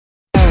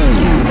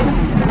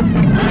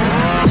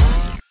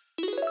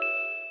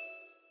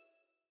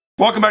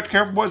Welcome back to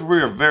Careful Boys. We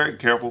are very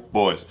careful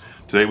boys.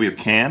 Today we have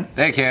Can.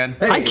 Hey, Can.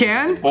 Hey. Hi,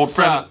 Can. Old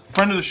friend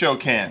of the show,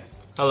 Can.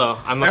 Hello.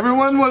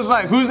 Everyone was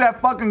like, who's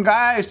that fucking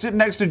guy sitting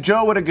next to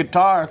Joe with a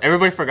guitar?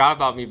 Everybody forgot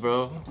about me,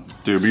 bro.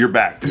 Dude, but you're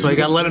back. So you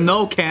gotta let him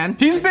know, Can.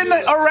 He's been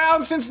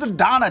around since the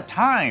dawn of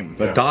time.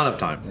 The dawn of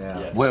time. Yeah.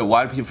 Yes. Wait,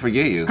 why do people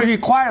forget you? Because you're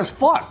quiet as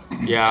fuck.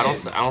 Yeah, I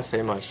don't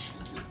say much.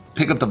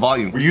 Pick up the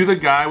volume. Were you the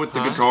guy with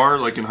the guitar,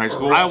 like in high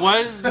school? No, I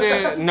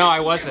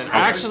wasn't.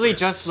 I actually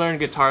just learned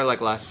guitar like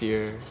last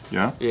year.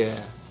 Yeah?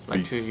 Yeah,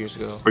 like 2 years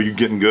ago. Are you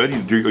getting good?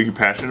 Are you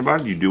passionate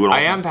about it? You do it all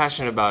I am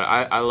passionate about it.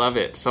 I love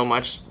it so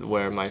much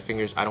where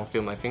I don't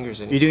feel my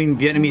fingers anymore. You doing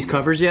Vietnamese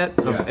covers yet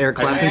of Eric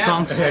Clapton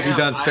songs? Have you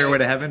done Stairway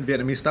to Heaven,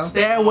 Vietnamese style?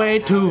 Stairway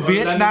to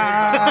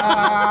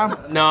Vietnam.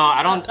 No,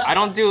 I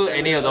don't do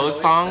any of those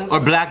songs. Or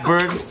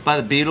Blackbird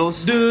by the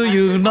Beatles? Do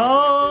you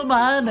know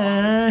my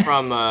name?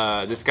 From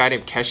this guy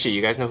named Keshi.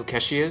 You guys know who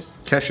Keshi is?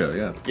 Kesha,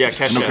 yeah. Yeah,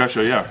 Kesha. No,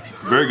 Kesha, yeah.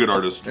 Very good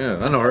artist. Yeah,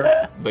 I know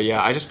her. But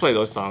yeah, I just play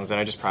those songs and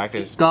I just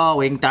practice.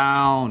 Going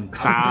down.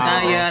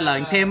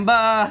 Like timber.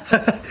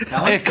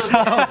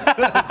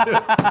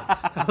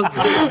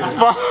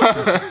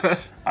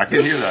 I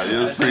can hear that. It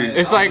was pretty.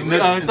 It's like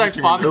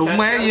Bob.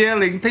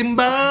 Yelling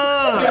timber.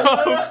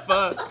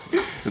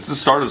 It's the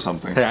start of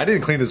something. Hey, I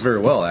didn't clean this very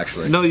well,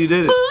 actually. No, you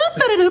didn't.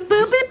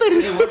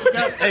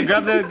 Hey,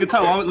 grab the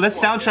guitar. Let's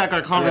soundtrack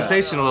our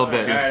conversation a little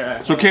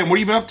bit. So, Ken, what have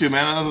you been up to,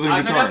 man, other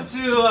than guitar?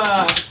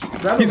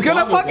 He's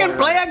gonna fucking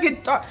play a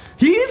guitar.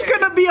 He's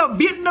gonna be a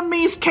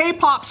Vietnamese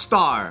K-pop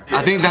star.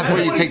 I think that's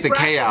where you take the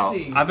K out.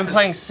 I've been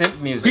playing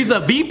synth music. He's a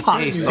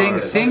V-pop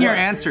star. Sing your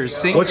answers.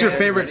 Sing. What's your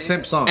favorite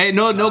simp song? Hey,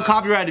 no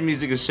copyrighted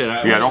music and shit.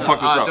 Yeah, don't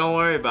fuck this up. Don't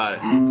worry about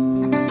it.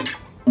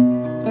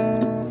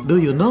 Do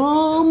you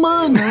know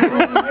my name?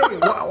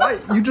 Why?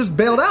 You just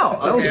bailed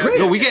out. That was great.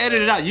 No, we can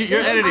edit it out.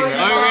 You're editing.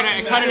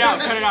 Alright, cut it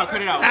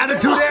out.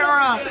 Attitude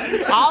Era.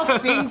 I'll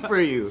sing for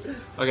you.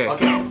 Okay.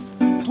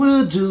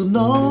 Would you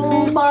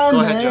know my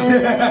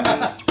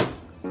name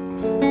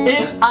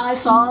if I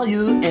saw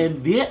you in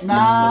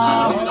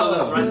Vietnam?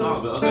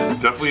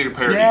 Definitely a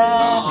parody.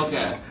 Yeah.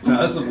 Okay.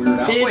 That's some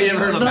weird If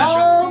you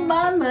know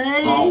my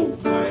name,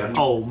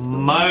 Oh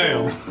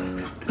man.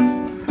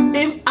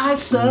 if I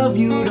serve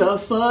you the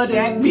food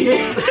and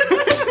beer.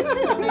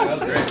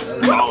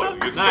 Solid.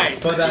 Good Nice.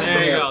 stuff.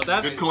 There you go.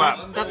 Good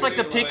collab. That's like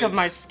the peak of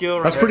my skill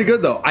right That's pretty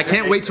good, though. I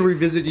can't wait to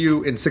revisit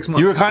you in 6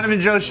 months. You were kind of in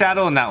Joe's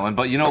shadow in that one,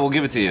 but you know, we'll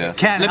give it to you.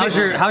 Ken, how's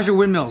your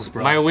windmills,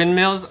 bro? My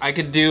windmills, I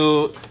could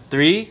do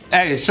 3.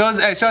 Hey, show us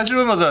your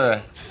windmills over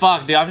there.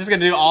 Fuck, dude, I'm just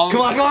gonna do all of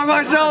them. Come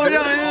on, show it.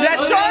 Yeah,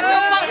 show us the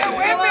fucking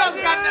windmills.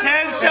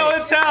 Can show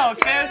and tell.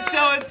 Can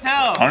show and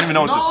tell. I don't even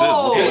know what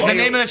this is. The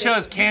name of the show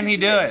is Can He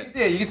Do It?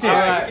 Yeah, you can see it.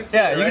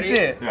 Yeah, you can see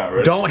it. Yeah,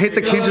 right. Don't hit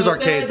the Kinjas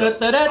arcade.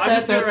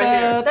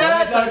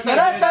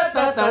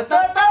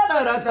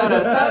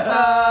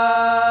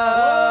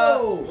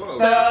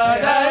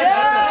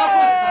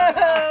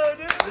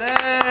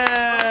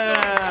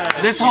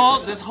 This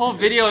whole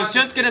video is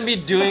just gonna be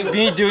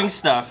doing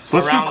stuff.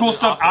 Let's do around cool the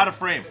stuff office. out of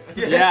frame.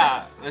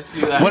 Yeah, let's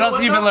do that. What else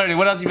have you been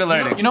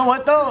learning? You know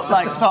what though?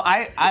 Like, so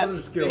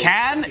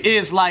Can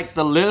is like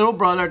the little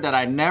brother that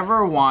I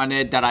never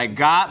wanted, that I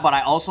got, but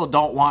I also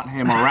don't want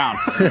him around.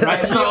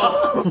 Right?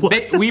 So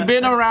we've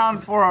been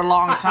around for a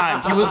long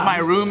time. He was my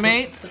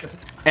roommate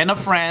and a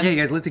friend. Yeah, you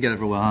guys lived together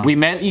for a while, huh? We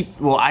met.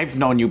 Well, I've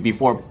known you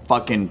before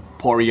fucking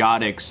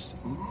Poriotics.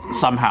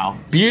 Somehow.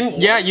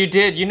 You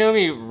did. You knew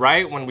me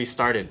right when we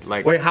started.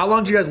 Like, Wait, how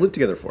long did you guys live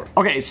together for?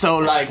 Okay, so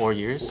like 4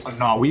 years.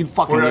 No, we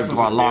fucking lived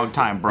for a long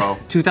time, bro.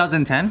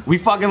 2010? We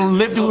fucking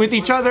lived with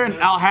each other in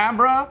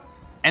Alhambra,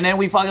 and then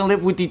we fucking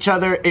lived with each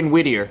other in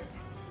Whittier.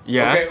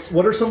 Yes. Okay,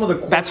 what are some of the...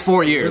 That's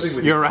 4 years.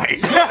 You're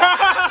right.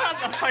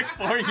 That's like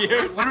 4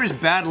 years. What are his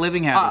bad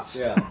living habits?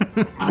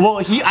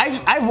 Well,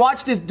 I've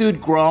watched this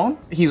dude grown.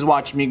 He's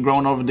watched me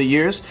grown over the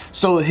years.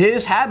 So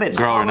his habits.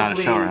 Grower, not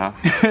a shower, huh?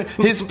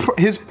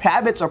 his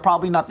habits are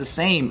probably not the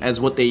same as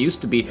what they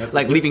used to be.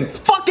 Like leaving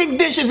fucking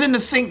dishes in the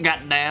sink.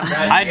 Goddamn.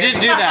 I did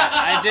do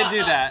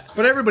that.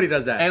 But everybody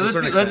does that. Hey,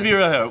 let's be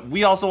real here.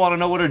 We also want to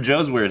know what are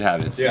Joe's weird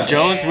habits. Yeah.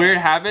 Joe's weird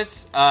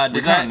habits.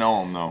 We kind of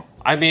know him, though.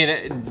 I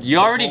mean, you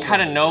already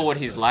kind of know what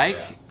he's like.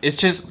 It's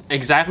just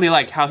exactly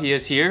like how he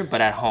is here, but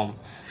at home.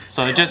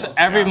 So just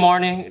every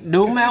morning,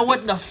 no man,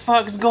 what the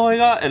fuck's going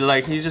on? And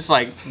like he's just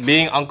like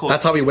being uncle.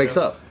 That's how he wakes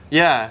up.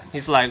 Yeah,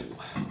 he's like,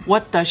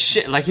 what the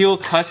shit? Like he'll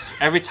cuss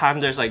every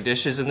time there's like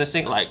dishes in the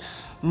sink, like,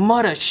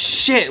 mother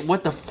shit,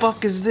 what the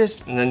fuck is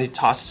this? And then he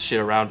tosses shit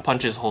around,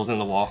 punches holes in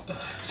the wall.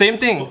 Same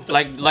thing,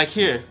 like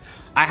here.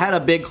 I had a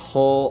big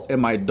hole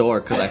in my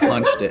door because I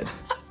punched it.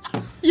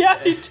 Yeah,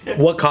 he did.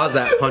 What caused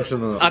that punch in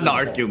the... An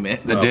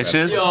argument. The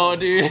dishes? Yo,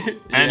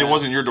 dude. And it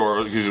wasn't your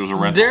door because it was a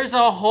rental. There's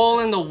a hole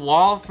in the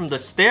wall from the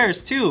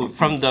stairs too,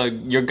 from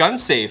your gun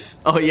safe.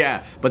 Oh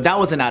yeah, but that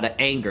wasn't out of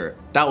anger.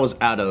 That was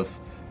out of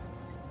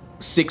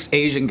 6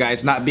 Asian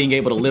guys not being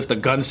able to lift a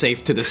gun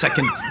safe to the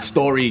second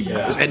story,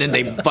 and then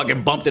they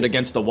fucking bumped it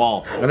against the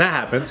wall. And that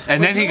happens.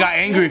 And then he got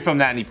angry from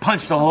that and he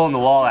punched a hole in the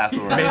wall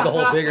afterwards. Made the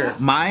hole bigger.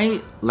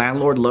 My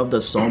landlord loved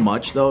us so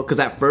much though, because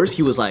at first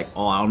he was like,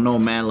 oh, I don't know,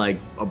 man, like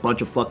a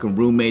bunch of fucking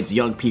roommates,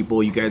 young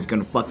people, you guys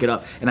gonna fuck it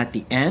up. And at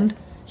the end,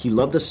 he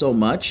loved us so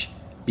much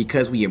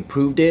because we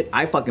improved it.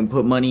 I fucking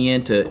put money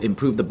in to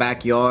improve the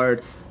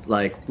backyard.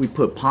 Like, we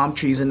put palm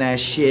trees in that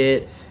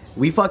shit.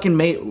 We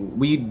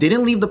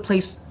didn't leave the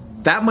place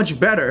that much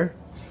better.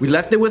 We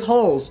left it with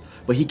holes,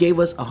 but he gave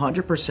us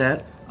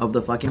 100% of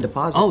the fucking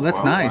deposit. Oh,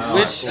 that's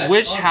nice.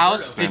 Which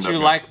house did you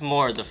like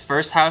more? The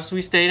first house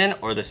we stayed in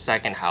or the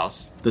second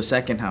house? The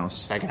second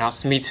house. Second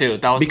house, me too.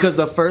 That was Because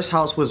the first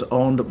house was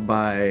owned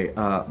by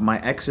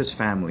my ex's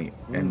family,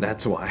 and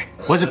that's why.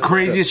 What's the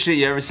craziest shit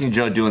you ever seen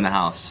Joe do in the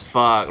house?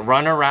 fuck.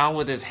 Run around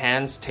with his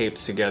hands taped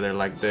together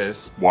like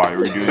this. Why are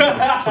we doing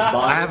that?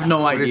 I have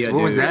no idea,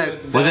 What was dude.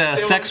 that? Was it a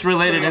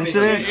sex-related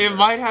incident? It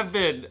might have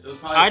been.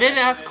 I didn't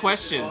ask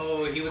questions.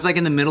 He was like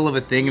in the middle of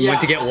a thing and went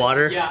to get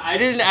water. Yeah, I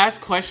didn't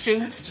ask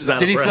questions.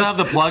 Did he still have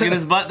the plug in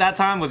his butt that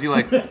time? Was he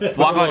like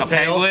walking like a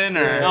penguin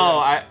or? No,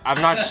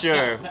 I'm not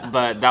sure,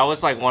 but that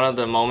was like one of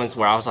the moments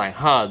where I was like,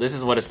 huh, this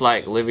is what it's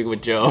like living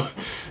with Joe.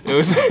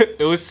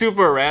 It was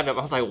super random.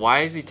 I was like, why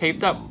is he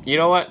taped up? You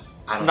know what?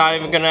 I'm not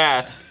even gonna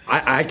ask.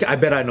 I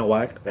bet I know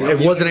why. It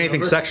wasn't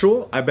anything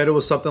sexual. I bet it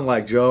was something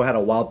like Joe had a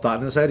wild thought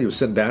in his head. He was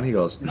sitting down. He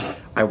goes,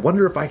 I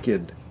wonder if I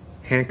could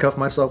handcuff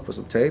myself with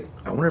some tape.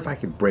 I wonder if I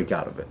could break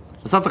out of it.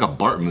 That sounds like a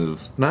Bart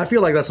move. Now I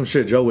feel like that's some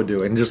shit Joe would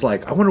do. And just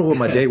like, I wonder what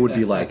my day would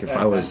be like if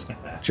I was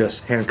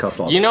just handcuffed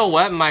all You know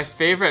what? My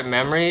favorite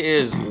memory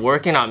is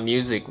working on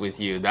music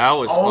with you. That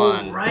was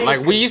fun. right.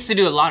 Like we used to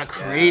do a lot of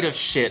creative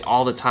shit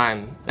all the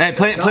time. Hey,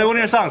 play one of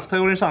your songs. Play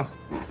one of your songs.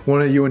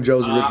 One of you and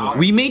Joe's original.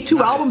 We made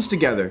 2 albums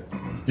together.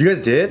 You guys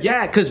did?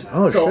 Yeah, cause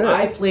Oh, so shit.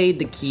 I played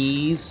the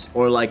keys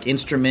or like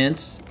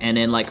instruments, and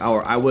then like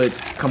I would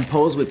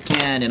compose with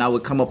Ken, and I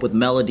would come up with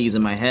melodies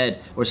in my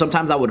head, or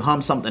sometimes I would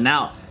hum something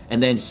out,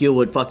 and then he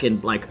would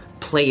fucking like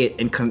play it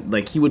and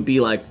like he would be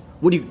like,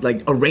 what do you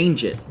like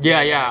arrange it? Yeah,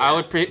 I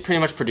would pretty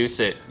much produce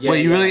it.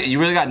 Wait, you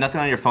really got nothing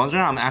on your phones right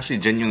now? I'm actually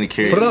genuinely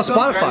curious. Put it on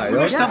Spotify, yo.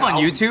 There's stuff on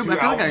YouTube. I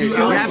feel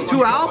like We have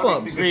 2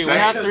 albums. We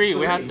had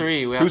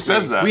three. Who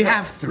says that? We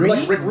have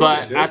 3.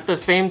 But at the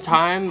same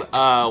time,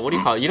 what do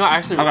you call it? You know,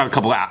 actually, I got a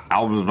couple of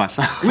albums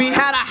myself. We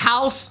had a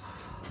house.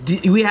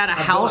 We had a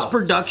house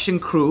production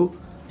crew,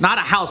 not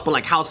a house, but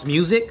like house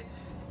music,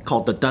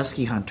 called the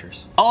Dusky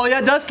Hunters. Oh yeah,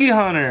 Dusky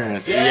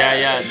Hunters.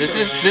 yeah. This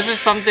is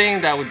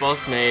something that we both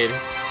made.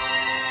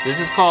 This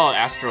is called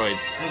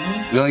Asteroids.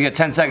 We only get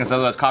 10 seconds,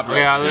 otherwise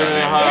copyright. Yeah,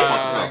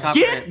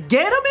 literally.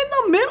 Get them in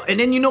the middle, and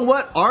then you know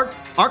what?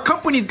 Our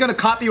company's gonna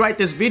copyright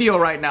this video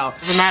right now.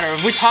 Doesn't matter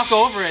if we talk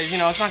over it. You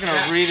know, it's not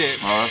gonna read it.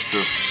 Oh, that's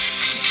true.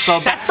 So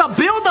That's the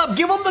build-up.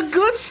 Give them the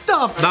good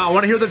stuff. Nah, I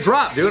want to hear the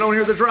drop, dude. I want to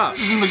hear the drop.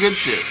 This is the good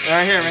shit.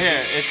 right here.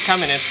 It's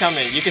coming.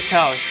 You can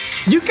tell.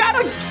 You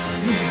gotta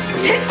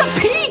hit the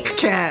peak,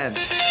 Ken.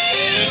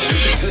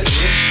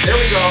 There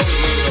we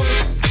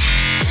go.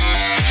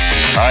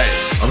 All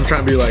right. I'm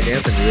trying to be like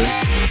Anthony, dude.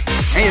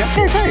 hey, that's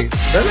okay.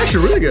 That's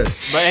actually really good.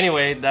 But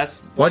anyway,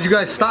 that's Why'd you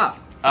guys stop?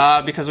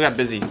 because we got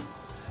busy.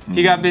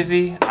 He got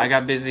busy. I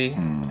got busy,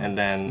 and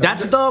then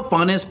That's the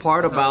funnest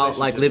part about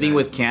like living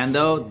with Ken,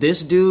 though.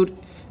 This dude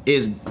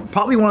is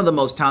probably one of the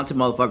most talented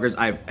motherfuckers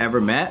I've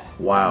ever met.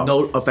 Wow.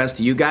 No offense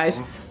to you guys,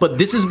 but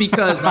this is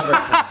because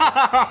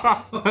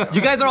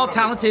you guys are all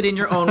talented in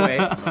your own way,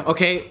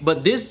 okay?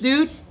 But this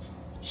dude,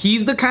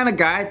 he's the kind of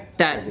guy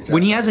that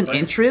when he has an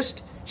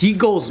interest, he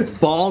goes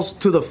balls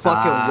to the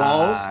fucking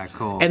walls,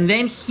 cool. and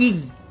then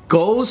he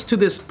goes to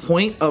this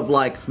point of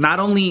like not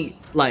only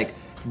like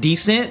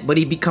decent, but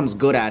he becomes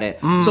good at it.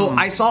 So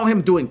I saw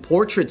him doing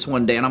portraits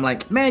one day, and I'm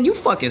like, man, you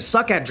fucking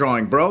suck at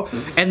drawing, bro.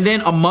 And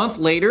then a month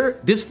later,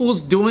 this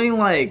fool's doing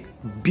like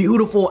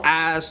beautiful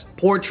ass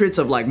portraits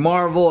of like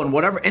Marvel and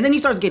whatever, and then he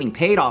starts getting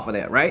paid off of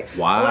that, right?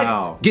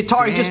 Wow. Like,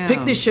 guitar, he just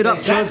picked this shit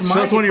up. Show That's us my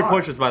one of your guitar.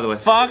 portraits, by the way.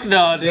 fuck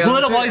no, dude. Pull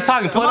it up while he's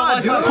talking. Pull it up while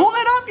he's Dude, talking. pull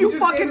it up, you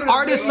fucking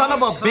artist son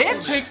of a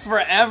bitch. Take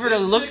forever to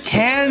look.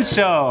 Can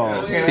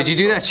show. Did you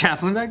do that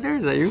Chaplin back there?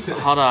 Is that you?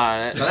 Hold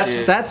on.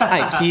 dude. That's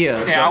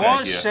IKEA. Okay, I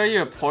won't idea. show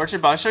you a portrait,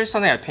 but I'll show you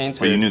something I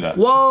painted. Well, you knew that.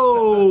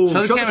 Whoa!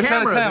 Show the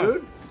camera,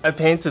 dude. I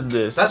painted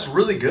this.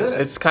 really good.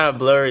 It's kind of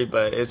blurry,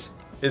 but it's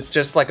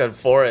just like a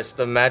forest,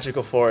 a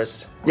magical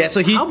forest. Yeah,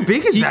 so he. How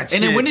big is that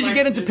And then shit? when did you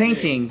get into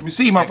painting? Let me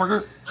see,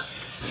 motherfucker.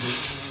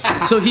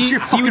 So he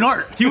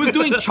was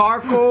doing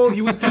charcoal.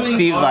 He was doing.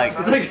 Steve's like,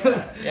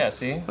 Yeah,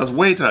 see? That's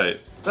way tight.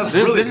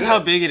 This is how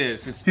big it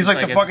is. He's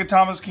like the fucking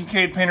Thomas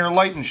Kincaid painter of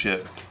light and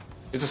shit.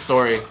 It's a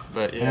story,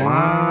 but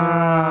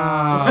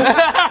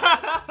yeah.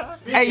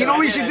 Hey, you know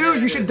what you should do?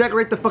 You should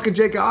decorate the fucking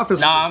Jake office.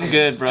 Nah, I'm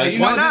good, bro. It's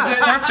Why not?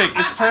 It's perfect.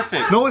 It's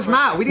perfect. No, it's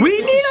not. We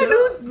We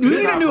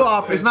need a new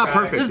office. It's not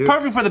perfect. this is dude.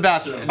 perfect for the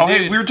bathroom. Oh,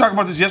 hey, we were talking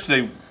about this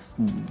yesterday.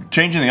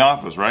 Changing the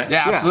office, right?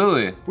 Yeah,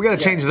 absolutely. We gotta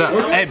change it up.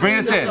 Hey, bring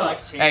this in.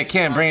 Hey,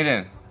 Ken, bring it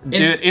in.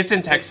 Dude, it's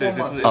in Texas.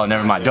 Oh,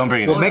 never mind. Don't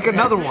bring it. Well, make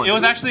another one. It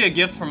was actually a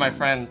gift from my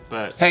friend,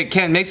 but Hey,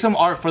 Ken, make some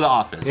art for the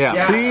office.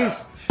 Yeah,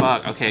 please.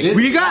 fuck. Okay.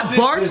 We got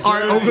Bart's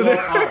art over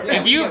there.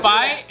 If you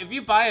buy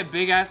a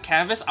big ass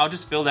canvas, I'll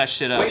just fill that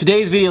shit up.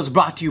 Today's video is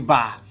brought to you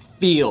by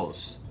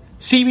Feels.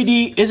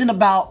 CBD isn't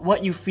about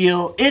what you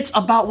feel, it's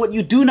about what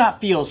you do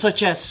not feel,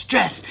 such as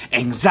stress,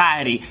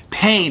 anxiety,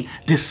 pain,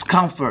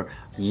 discomfort,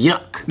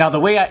 yuck. Now the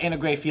way I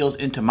integrate Feels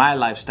into my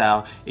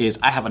lifestyle is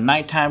I have a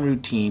nighttime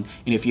routine,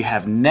 and if you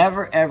have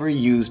never ever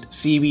used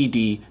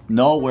CBD,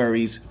 no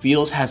worries.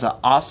 Feels has an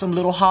awesome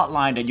little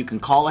hotline that you can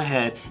call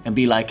ahead and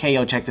be like, hey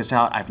yo, check this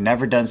out, I've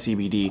never done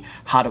CBD,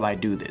 how do I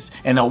do this?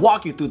 And they'll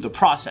walk you through the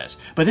process.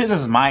 But this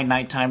is my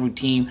nighttime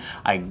routine.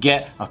 I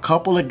get a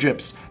couple of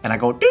drips and I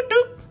go doop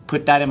doop,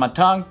 put that in my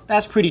tongue.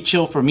 That's pretty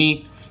chill for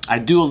me. I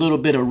do a little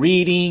bit of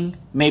reading,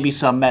 maybe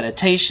some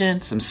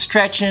meditation, some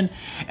stretching,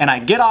 and I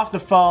get off the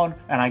phone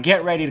and I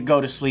get ready to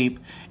go to sleep.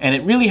 And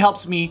it really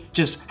helps me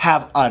just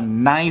have a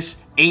nice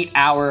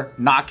 8-hour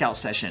knockout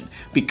session.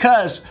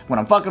 Because when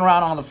I'm fucking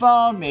around on the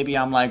phone, maybe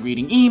I'm like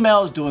reading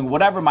emails, doing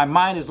whatever, my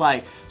mind is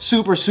like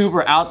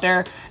super out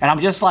there, and I'm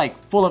just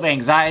like full of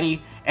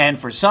anxiety. And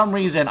for some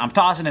reason, I'm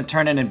tossing and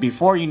turning, and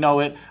before you know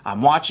it,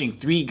 I'm watching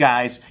 3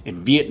 guys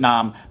in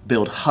Vietnam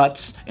build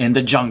huts in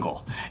the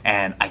jungle,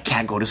 and I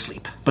can't go to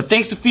sleep. But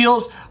thanks to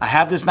Feels, I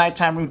have this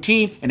nighttime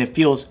routine, and it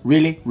feels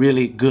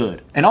really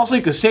good. And also,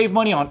 you can save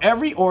money on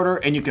every order,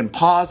 and you can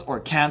pause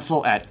or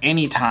cancel at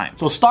any time.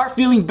 So start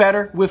feeling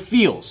better with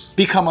Feels.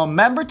 Become a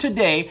member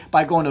today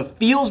by going to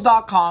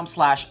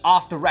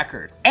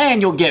feels.com/offtherecord,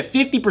 and you'll get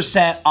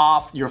 50%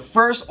 off your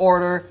first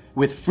order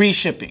with free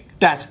shipping.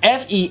 That's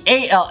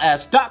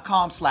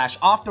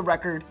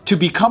FEALS.com/offtherecord to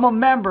become a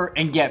member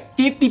and get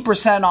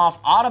 50% off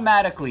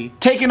automatically,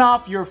 taking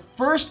off your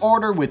first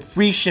order with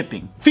free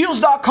shipping.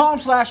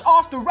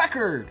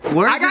 Feals.com/offtherecord.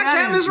 Where's I got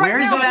canvas right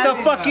Where's now. it at?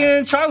 The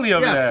fucking Charlie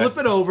over there. Flip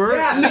it over.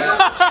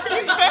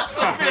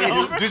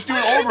 Just do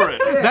it over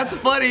it. That's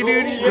funny,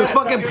 dude. Just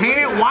fucking paint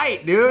it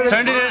white, dude.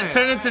 Turn it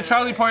into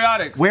Charlie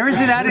Periodics. Where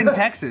is it at in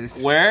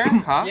Texas? Where?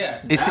 Huh?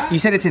 It's you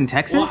said it's in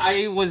Texas? Well,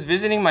 I was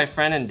visiting my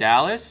friend in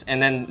Dallas, and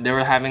then they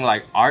were having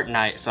like art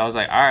night, so I was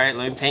like, all right,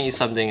 let me paint you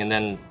something, and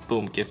then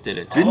boom, gifted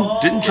it.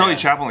 Didn't Charlie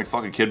Chaplin like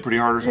fuck a kid pretty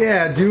hard or something?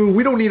 Yeah, dude,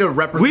 we don't need a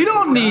representative. We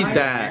don't need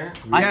that.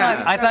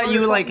 I thought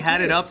you like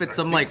had it up at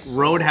some like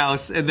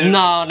roadhouse and then No,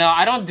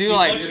 I don't do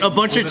like. a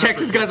bunch of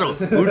Texas guys are,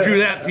 who drew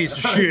that piece of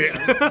shit?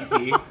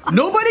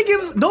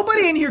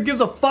 Nobody in here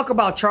gives a fuck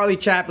about Charlie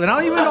Chaplin. I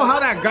don't even know how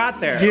that got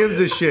there. Gives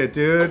a shit,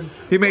 dude.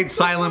 He made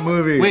silent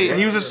movies. Wait,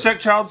 he was a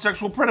child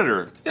sexual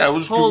predator. Yeah,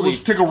 let's Holy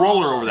take a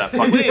roller over that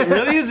fucking. Wait,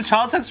 really? Is a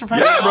child sex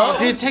predator? Yeah, bro.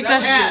 Dude, take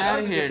that shit out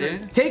of here,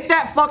 dude. Take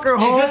that fucker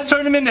home, Just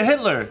turn him into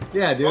Hitler.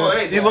 Yeah, dude. Oh,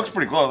 hey, he looks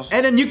pretty close.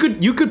 and then you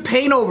could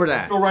paint over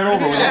that. Go right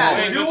over with Yeah,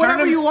 that. do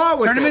whatever you want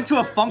with Turn him it. into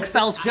a funk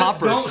styles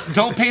popper.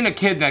 Don't paint a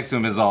kid next to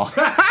him is all.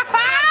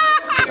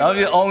 That'll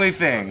be the only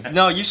thing.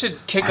 No, you should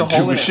kick a Dude,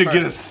 hole we in it should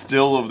get a first.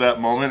 still of that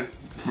moment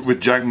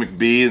with Jack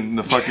McBee and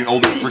the fucking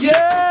older freaking.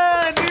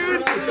 Yeah,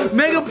 dude.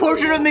 Make a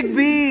portrait of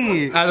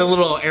McBee. And the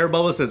little air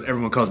bubble says,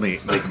 everyone calls me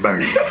Big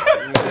Bernie.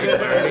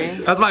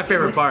 That's my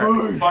favorite part.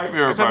 My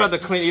favorite Talk about part. the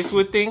Clint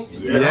Eastwood thing.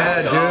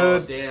 Yeah,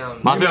 dude.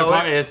 Damn. My You know favorite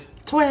part it. is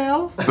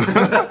 13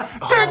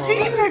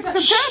 next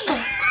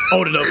September.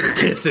 Old enough for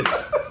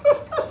kisses.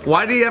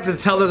 Why do you have to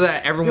tell her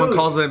that everyone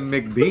calls him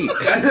McBee?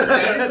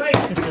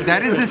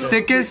 That is the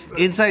sickest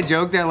inside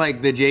joke that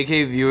like the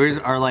JK viewers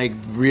are like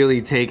really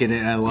taking it,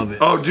 and I love it.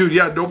 Oh, dude,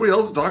 yeah, nobody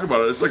else is talking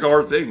about it. It's like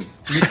our thing.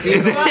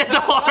 It's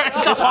a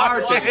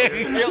hard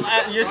thing.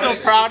 You're so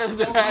proud of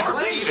that.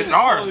 It's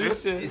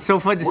ours, dude. It's so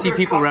fun to see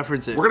people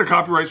reference it. We're gonna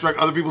copyright strike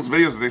other people's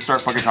videos if they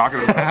start fucking talking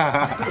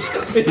about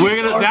it.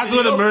 that's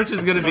where the merch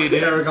is gonna be,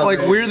 dude.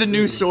 Like we're the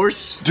new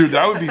source. Dude,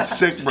 that would be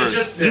sick, merch.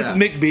 Just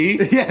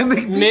McBee. Yeah,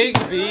 McBee.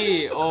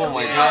 McBee. Oh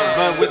my god.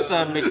 But with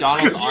the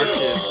McDonald's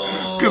arches.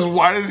 Because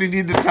why does he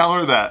need to tell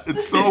her that?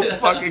 It's so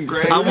fucking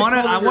great. I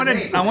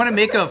wanna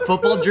make a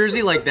football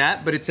jersey like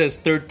that, but it says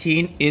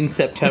 13 in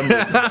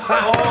September.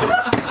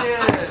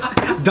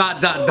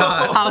 Dot.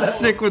 How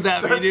sick would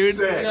that be, dude?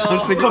 How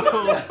sick.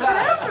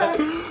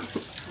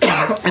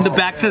 And the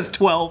back says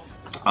 12.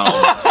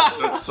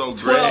 That's so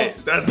great.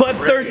 That's But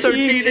great.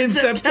 13 in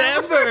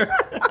September.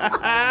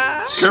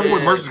 Careful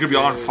with merch is gonna be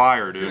on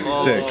fire, dude.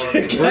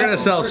 Sick. We're gonna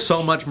sell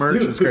so much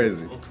merch, it's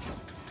crazy.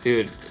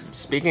 Dude,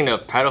 speaking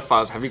of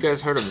pedophiles, have you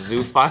guys heard of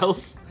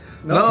zoophiles?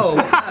 No.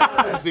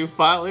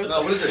 Zoophile is?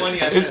 What is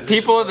it? It's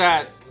people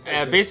that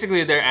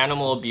basically they're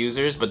animal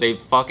abusers, but they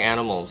fuck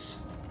animals.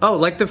 Oh,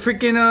 like the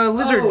freaking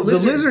lizard. The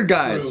lizard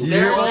guys. You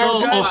hear about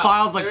those guys?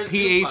 Files like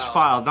PH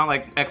files, not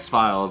like X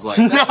files. Like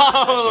No!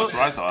 That's what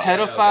I thought.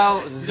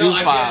 Pedophile,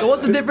 zoophile.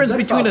 What's the difference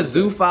between a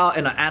zoophile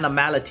and an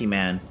animality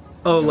man?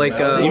 Oh, like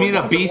you mean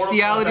a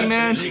bestiality,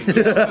 man?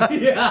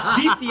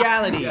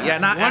 Bestiality. Yeah,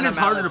 not one is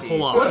harder to animality.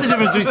 pull off. What's the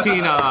difference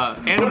between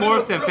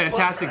Animorphs and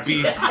Fantastic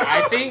Beasts?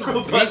 I think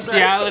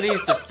bestiality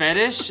is the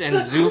fetish, and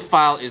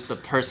zoophile is the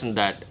person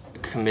that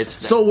commits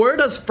them. So where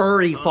does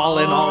furry fall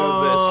in all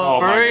of this?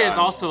 Oh my Furry God. is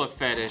also a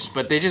fetish,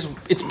 but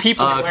it's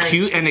people wearing-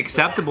 Cute and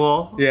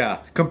acceptable. Yeah,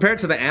 compared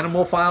to the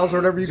animal files or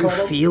whatever you call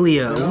them.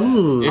 Philia.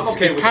 Ooh.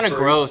 It's kind of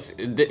gross.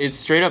 It's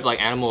straight up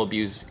like animal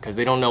abuse because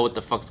they don't know what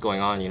the fuck's going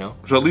on, you know.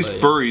 So at least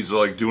furries are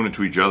like doing it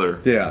to each other.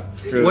 Yeah.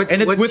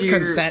 And it's what's with your-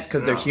 consent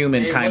because they're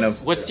human, kind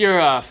of. What's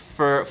your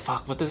fur?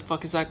 Fuck, what the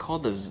fuck is that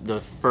called?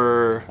 The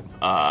fur.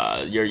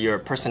 Your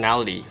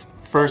personality.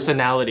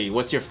 Personality.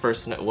 What's your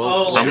first? I'm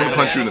gonna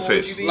punch you in the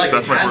face.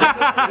 That's my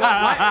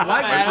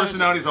my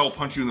personality is I will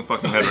punch you in the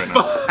fucking head right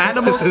now.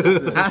 Animals.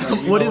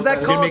 What is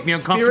that called? make me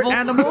uncomfortable? Spirit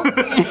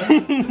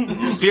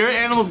animal. Spirit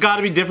animals got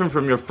to be different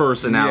from your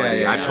personality.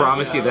 Yeah, I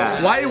promise you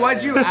that.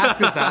 Why'd you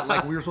ask us that?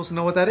 Like we were supposed to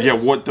know what that is? Yeah,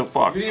 what the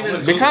fuck?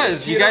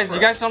 Because you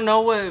guys don't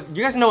know what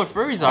know what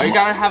furries are. You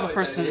gotta have a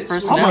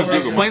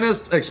personality.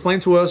 Explain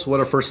to us what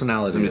a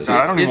personality is.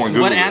 I don't even It's want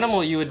to what Google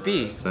animal you would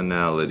be.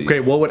 Personality.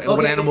 Okay, what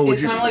animal would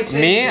you be?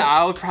 Me,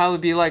 I would probably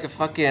be like a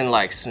fucking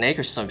like snake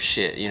or some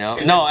shit, you know?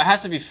 No, it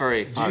has to be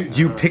furry. Fuck. Do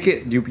you pick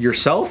it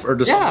yourself or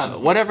does Yeah,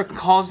 someone? whatever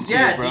calls to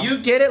you, bro. Do you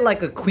get it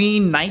like a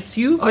queen knights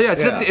you? Oh yeah,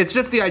 it's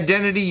just the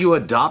identity you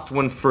adopt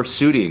when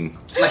fursuiting.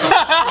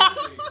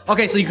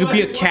 Okay, so you could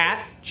be a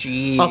cat,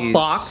 a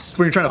fox,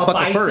 When you're trying to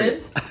fuck a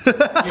furry.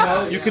 bison. You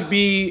know, you could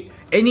be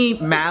any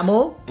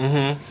mammal.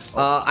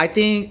 I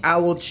think I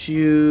will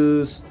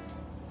choose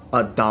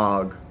a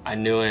dog. I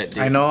knew it,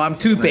 dude. I know I'm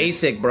too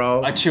basic,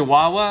 bro. A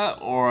Chihuahua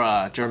or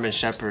a German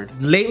Shepherd?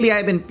 Lately,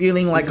 I've been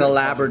feeling like a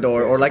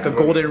Labrador or like a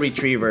golden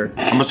retriever.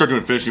 I'm gonna start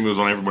doing finishing moves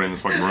on everybody in this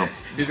fucking room.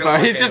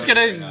 He's just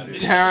gonna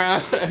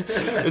tear.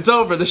 It's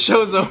over. The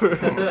show's over.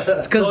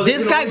 It's because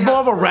this guy's more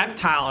of a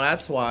reptile.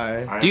 That's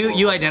why. Do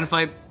you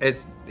identify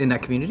as in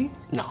that community?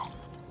 No.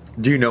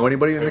 Do you know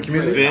anybody in the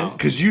community?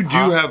 Because you do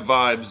have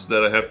vibes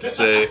that I have to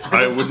say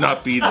I would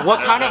not be.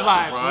 What kind of that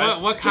vibes?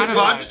 surprised. What kind Just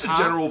of vibes? vibes, Just a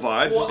huh? general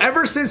vibe.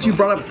 Ever since you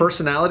brought up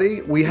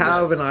personality, we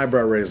have an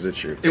eyebrow raised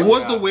at you. It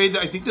was the way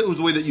that I think that was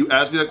the way that you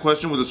asked me that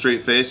question with a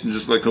straight face and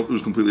just like it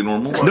was completely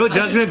normal. No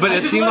judgment, but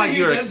it seemed like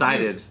you were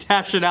excited.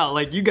 Hash it out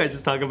like you guys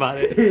just talk about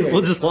it.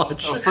 We'll just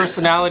watch.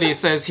 Personality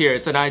says here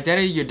it's an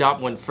identity you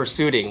adopt when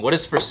fursuiting. What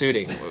is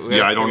fursuiting?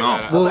 Yeah, I don't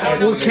know.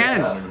 Well,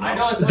 Ken,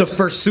 The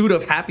pursuit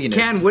of happiness.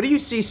 Ken, what do you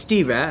see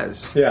Steve as?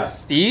 Yeah.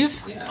 Steve?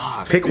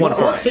 Fuck. Pick one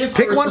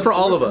for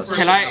all of us.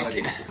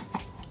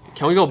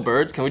 Can we go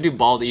birds? Can we do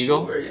bald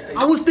eagle?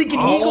 I was thinking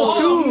eagle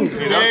too.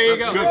 Hey, There you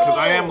that's go. good because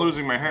I am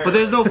losing my hair. But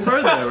there's no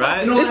fur there,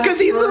 right? It's because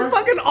he's a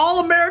fucking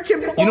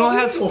all-American. You know what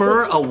has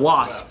fur? A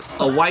wasp.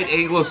 A white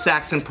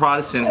Anglo-Saxon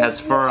Protestant has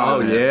fur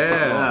on it.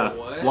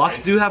 Yeah.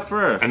 Wasps do have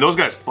fur. And those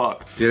guys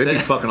fuck. Yeah, they be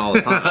fucking all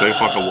the time. They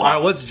fuck a All right,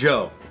 lot. what's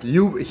Joe?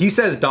 He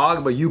says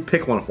dog, but you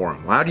pick one for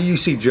him. How do you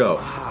see Joe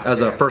as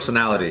a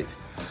personality?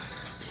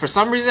 For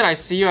some reason, I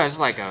see you as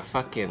like a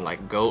fucking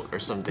like goat or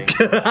something.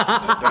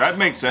 That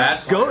makes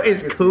sense. Goat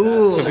is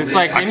cool. It's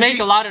like they make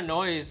a lot of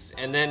noise,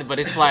 but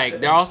it's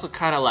like they're also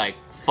kind of like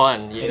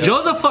fun. You know?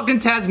 Joe's a fucking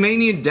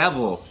Tasmanian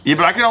devil. Yeah,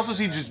 but I could also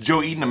see just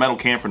Joe eating a metal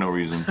can for no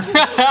reason.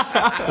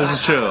 This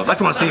is true. I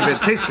just want to see if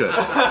it tastes good.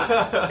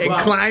 And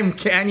climb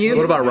canyon.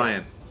 What about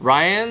Ryan?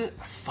 Ryan,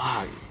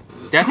 fuck,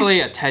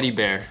 definitely a teddy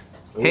bear.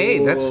 Hey,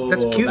 that's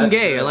cute and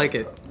gay. I like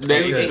it.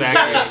 Exactly.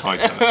 I like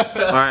that.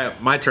 All right,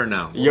 my turn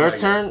now. Your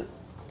turn.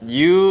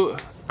 You.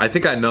 I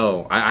think I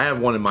know. I have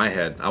one in my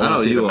head. I want know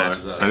to see you the are.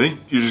 match. I think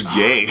you're just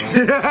gay.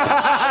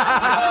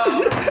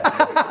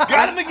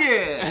 Got him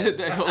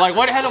again. Like,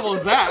 what animal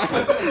is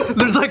that?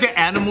 There's like an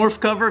Animorph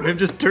cover of him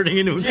just turning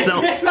into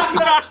himself,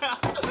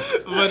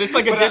 But it's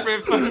like a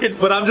different fucking.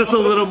 But I'm just a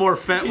little more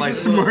fat, like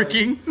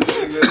smirking.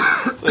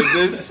 It's like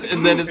this,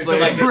 and then it's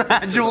like.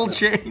 Gradual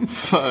change.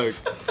 Fuck.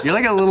 You're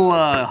like a little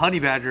honey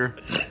badger.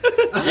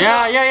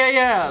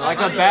 Yeah.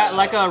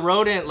 Like a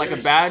rodent, like a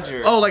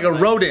badger. oh, like a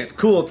rodent.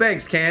 Cool,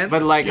 thanks, Can.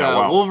 But like Yeah, a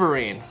wow.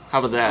 Wolverine. How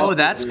about that? Oh,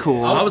 that's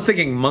cool. I was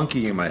thinking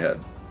monkey in my head.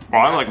 Oh,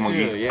 I like Too,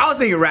 monkey. yeah. I was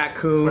thinking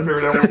raccoon.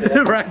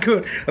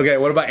 Raccoon. Okay,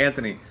 what about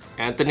Anthony?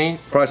 Anthony.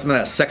 Probably something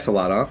that sex a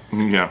lot, huh?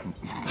 Yeah,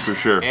 for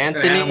sure. An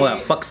animal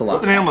Anthony. that fucks a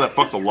lot. An animal that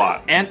fucks a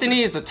lot.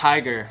 Anthony is a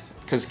tiger,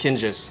 cause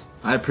Kinjis.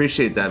 I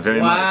appreciate that very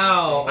much.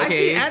 Wow. I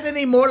see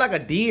Anthony more like a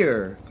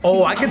deer.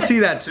 Oh, I can see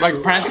that too.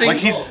 Like prancing. Like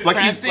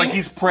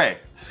he's prey.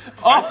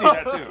 I see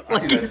that too.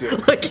 I see that too.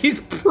 Like he's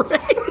prey.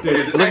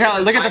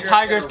 Look at the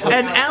tigers.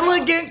 An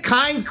elegant,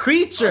 kind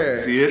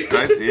creature. See it?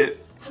 I see it.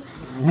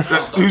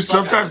 Who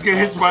sometimes get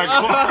hit by a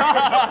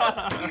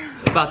car.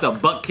 About to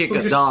butt kick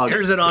a dog.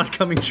 There's an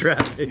oncoming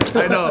traffic.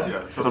 I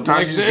know.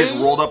 Sometimes he just gets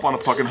rolled up on a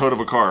fucking hood of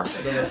a car.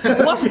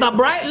 What's the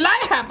bright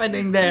light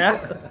happening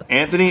there?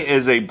 Anthony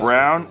is a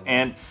brown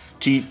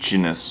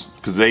Antichinus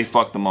because they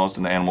fuck the most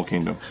in the animal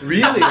kingdom.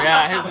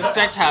 Yeah, he's a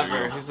sex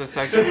haver. He's a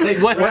sex.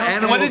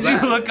 What did you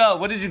look up?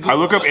 What did you I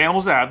look up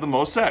animals that have the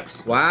most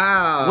sex.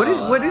 Wow.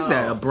 What is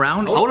that? A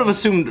brown? I would have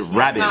assumed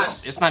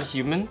rabbits. It's not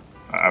human.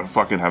 I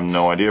fucking have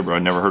no idea, bro. I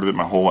never heard of it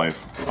my whole life.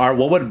 All right,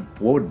 what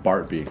would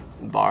Bart be?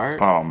 Bart.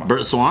 Oh my.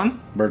 Bert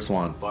Swan? Bird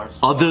Swan.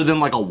 Other than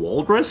like a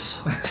walrus?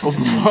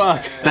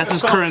 Fuck. That's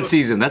his current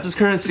season.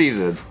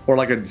 Or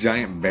like a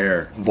giant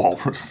bear.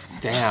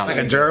 Walrus. Damn. Like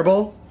a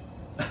gerbil?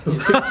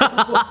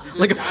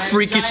 Like a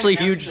freakishly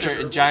huge.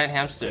 giant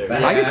hamster.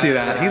 I can see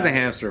that. He's a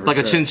hamster. for Like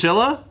a sure.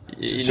 chinchilla?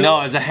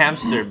 No, it's a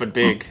hamster, but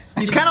big.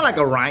 He's kind of like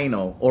a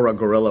rhino or a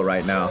gorilla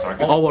right now.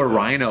 Oh, a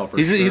rhino for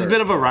sure. He's a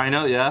bit of a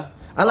rhino, yeah.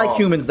 I like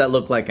humans that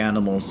look like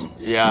animals.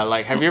 Yeah,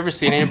 like have you ever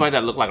seen anybody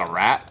that looked like a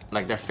rat?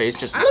 Like their face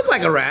just. I look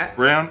like a rat.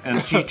 Brown and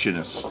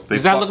Teachinus.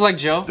 Does that look like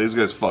Joe? These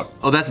guys fuck.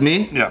 Oh, that's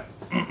me? Yeah.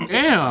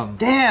 Damn.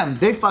 Damn,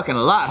 they fucking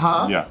a lot,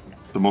 huh? Yeah.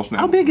 The most.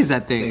 How big is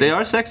that thing? They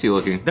are sexy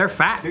looking. They're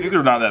fat.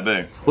 They're not that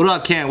big. What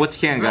about Ken? What's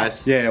Ken,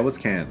 guys? Yeah, what's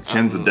Can?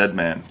 Ken's a dead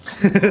man.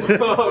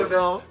 Oh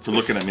no. For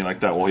looking at me like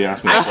that while he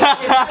asked me that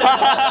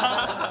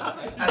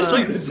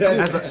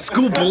question.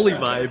 School bully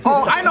vibe.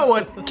 Oh, I know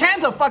what.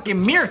 Can's a fucking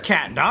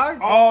meerkat, dog.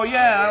 Oh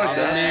yeah, I like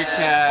The that.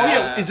 meerkat. Oh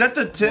yeah, is that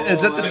the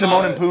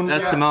Timon and Pumbaa?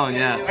 That's Timon,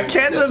 yeah.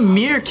 Can's a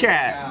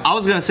meerkat. I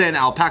was gonna say an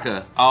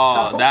alpaca.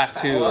 Oh, that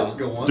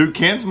too. Dude,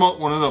 Ken's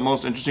one of the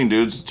most interesting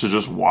dudes to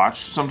just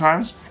watch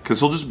sometimes. Cause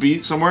he'll just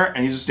be somewhere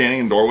and he's just standing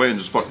in the doorway and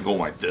just fucking going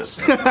like this.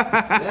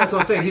 That's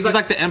what I'm saying. He's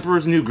like the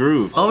Emperor's New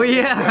Groove. Oh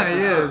yeah,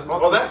 he is.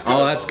 Oh, that's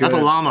Oh, that's good. That's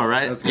a llama,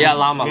 right? Yeah,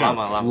 llama.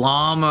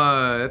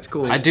 Llama. That's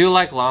cool. I do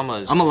like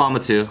llamas. I'm a llama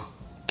too.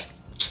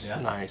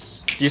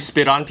 Nice. Do you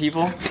spit on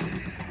people?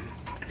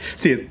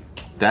 See it.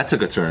 That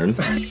took a turn.